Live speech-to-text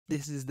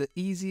This is the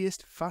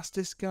easiest,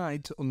 fastest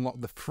guide to unlock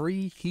the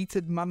free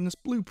Heated Madness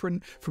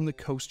blueprint from the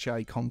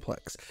Koschei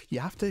Complex. You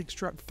have to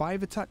extract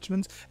 5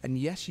 attachments, and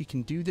yes, you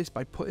can do this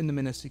by putting them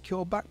in a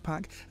secure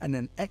backpack and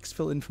then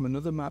exfil in from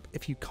another map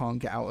if you can't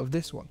get out of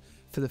this one.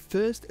 For the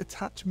first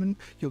attachment,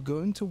 you're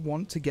going to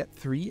want to get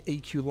 3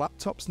 AQ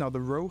laptops. Now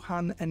the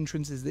Rohan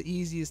entrance is the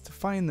easiest to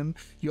find them.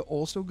 You're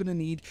also going to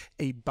need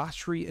a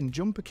battery and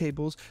jumper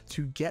cables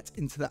to get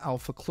into the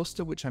alpha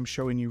cluster, which I'm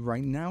showing you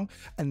right now.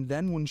 And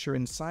then once you're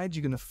inside,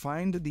 you're going to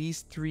find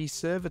these 3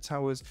 server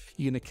towers.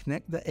 You're going to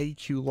connect the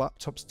AQ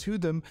laptops to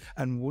them.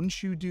 And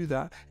once you do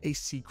that, a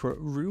secret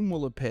room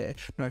will appear.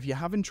 Now, if you're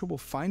having trouble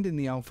finding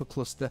the alpha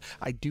cluster,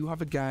 I do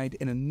have a guide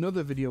in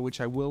another video, which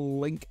I will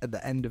link at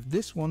the end of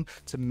this one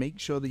to make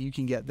sure that you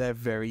can get there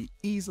very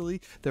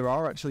easily. There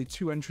are actually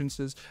 2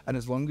 entrances, and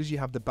as long as you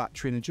have the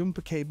battery and a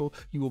jumper cable,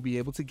 you will be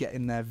able to get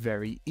in there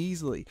very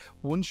easily.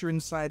 Once you're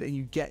inside and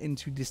you get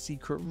into the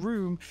secret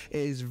room,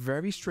 it is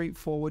very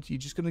straightforward. You're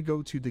just going to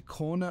go to the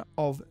corner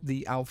of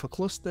the alpha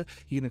cluster.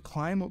 You're going to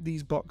climb up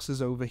these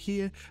boxes over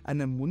here, and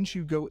then once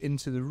you go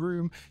into the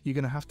room, you're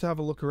going to have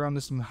a look around.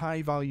 There's some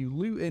high value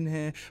loot in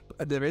here,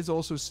 but there is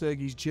also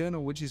Sergei's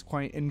journal, which is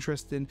quite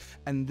interesting,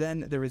 and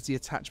then there is the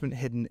attachment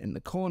hidden in the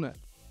corner.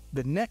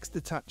 The next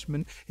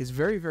attachment is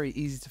very, very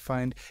easy to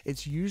find.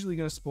 It's usually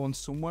going to spawn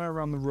somewhere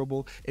around the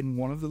rubble in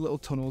one of the little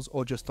tunnels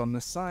or just on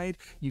the side.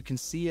 You can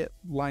see it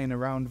lying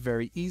around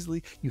very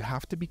easily. You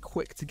have to be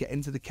quick to get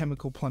into the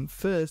chemical plant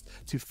first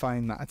to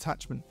find that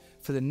attachment.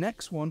 For the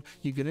next one,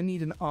 you're going to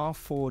need an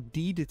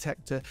R4D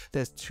detector.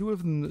 There's 2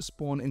 of them that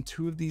spawn in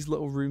 2 of these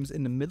little rooms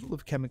in the middle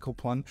of chemical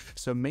plant,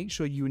 so make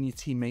sure you and your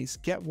teammates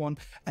get one.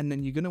 And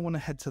then you're going to want to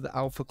head to the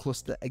alpha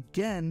cluster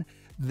again.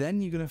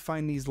 Then you're going to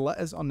find these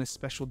letters on this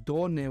special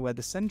door near where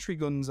the sentry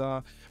guns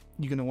are.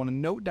 You're going to want to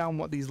note down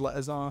what these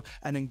letters are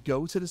and then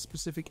go to the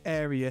specific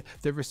area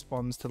that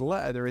responds to the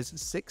letter. There is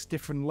 6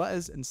 different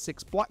letters and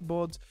 6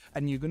 blackboards,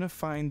 and you're going to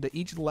find that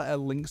each letter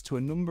links to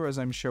a number, as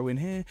I'm showing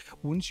here.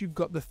 Once you've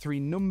got the 3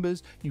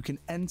 numbers, you can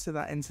enter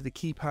that into the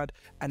keypad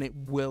and it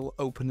will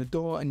open the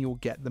door and you'll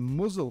get the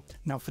muzzle.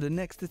 Now for the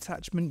next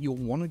attachment, you'll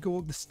want to go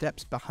up the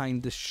steps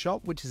behind the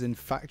shop, which is in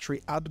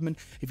factory admin.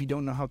 If you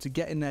don't know how to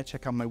get in there,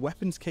 check out my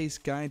weapons case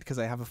guide, because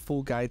I have a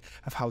full guide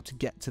of how to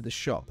get to the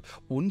shop.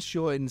 Once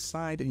you're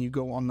inside and you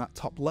go on that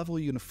top level,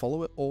 you're going to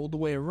follow it all the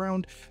way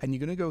around and you're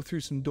going to go through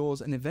some doors,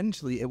 and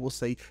eventually it will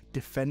say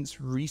Defense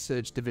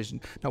Research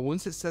Division. Now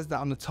once it says that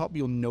on the top,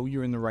 you'll know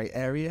you're in the right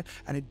area,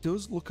 and it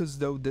does look as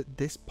though that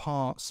this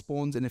part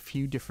spawns in a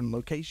few different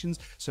locations,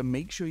 so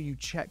make sure you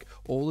check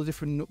all the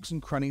different nooks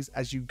and crannies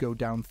as you go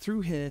down through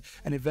here,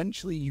 and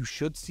eventually you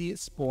should see it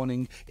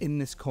spawning in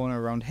this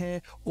corner around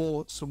here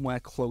or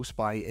somewhere close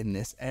by in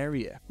this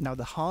area. Now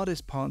the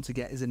hardest part to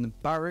get is in the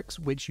barracks,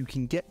 which you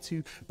can get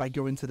to by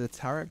going to the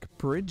Tarak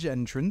Bridge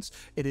entrance.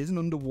 It is an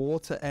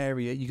underwater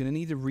area. You're going to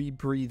need a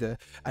rebreather,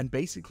 and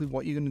basically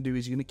what you're going to do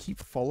is you're going to keep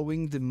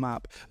following the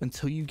map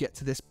until you get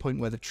to this point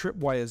where the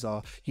tripwires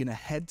are. You're going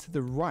to head to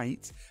the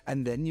right,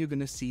 and then you're going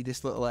to see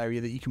this little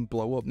area that you can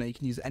blow up. Now you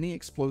can use any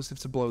explosive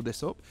to blow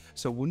this up,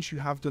 so once you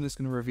have done, it's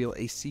going to reveal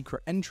a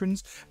secret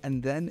entrance,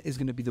 and then is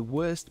going to be the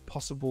worst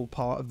possible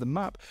part of the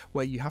map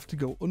where you have to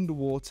go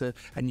underwater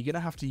and you're going to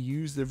have to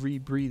use the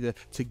rebreather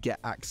to get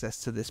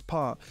access to this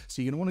part.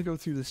 So you're going to want to go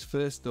through this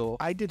first door.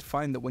 I did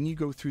find that when you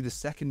go through the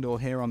second door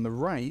here on the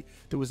right,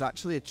 there was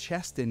actually a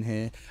chest in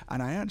here,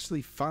 and I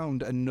actually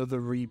found another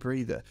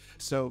rebreather.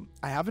 So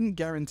I haven't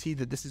guaranteed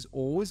that this is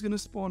always going to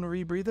spawn a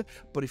rebreather,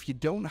 but if you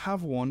don't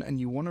have one and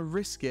you want to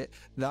risk it,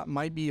 that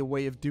might be a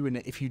way of doing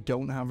it if you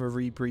don't have a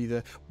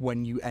rebreather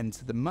when you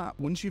enter the map.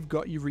 Once you've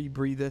got your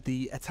rebreather,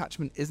 the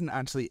attachment isn't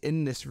actually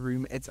in this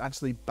room, it's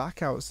actually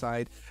back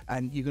outside,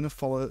 and you're going to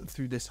follow it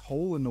through this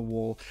hole in the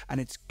wall, and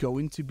it's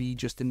going to be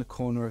just in the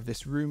corner of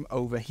this room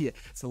over here.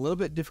 It's a little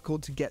bit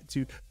difficult to get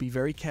to. Be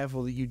very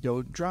careful that you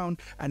don't drown,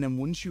 and then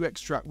once you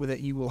extract with it,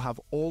 you will have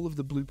all of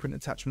the blueprint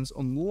attachments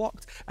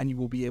unlocked and you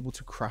will be able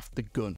to craft the gun.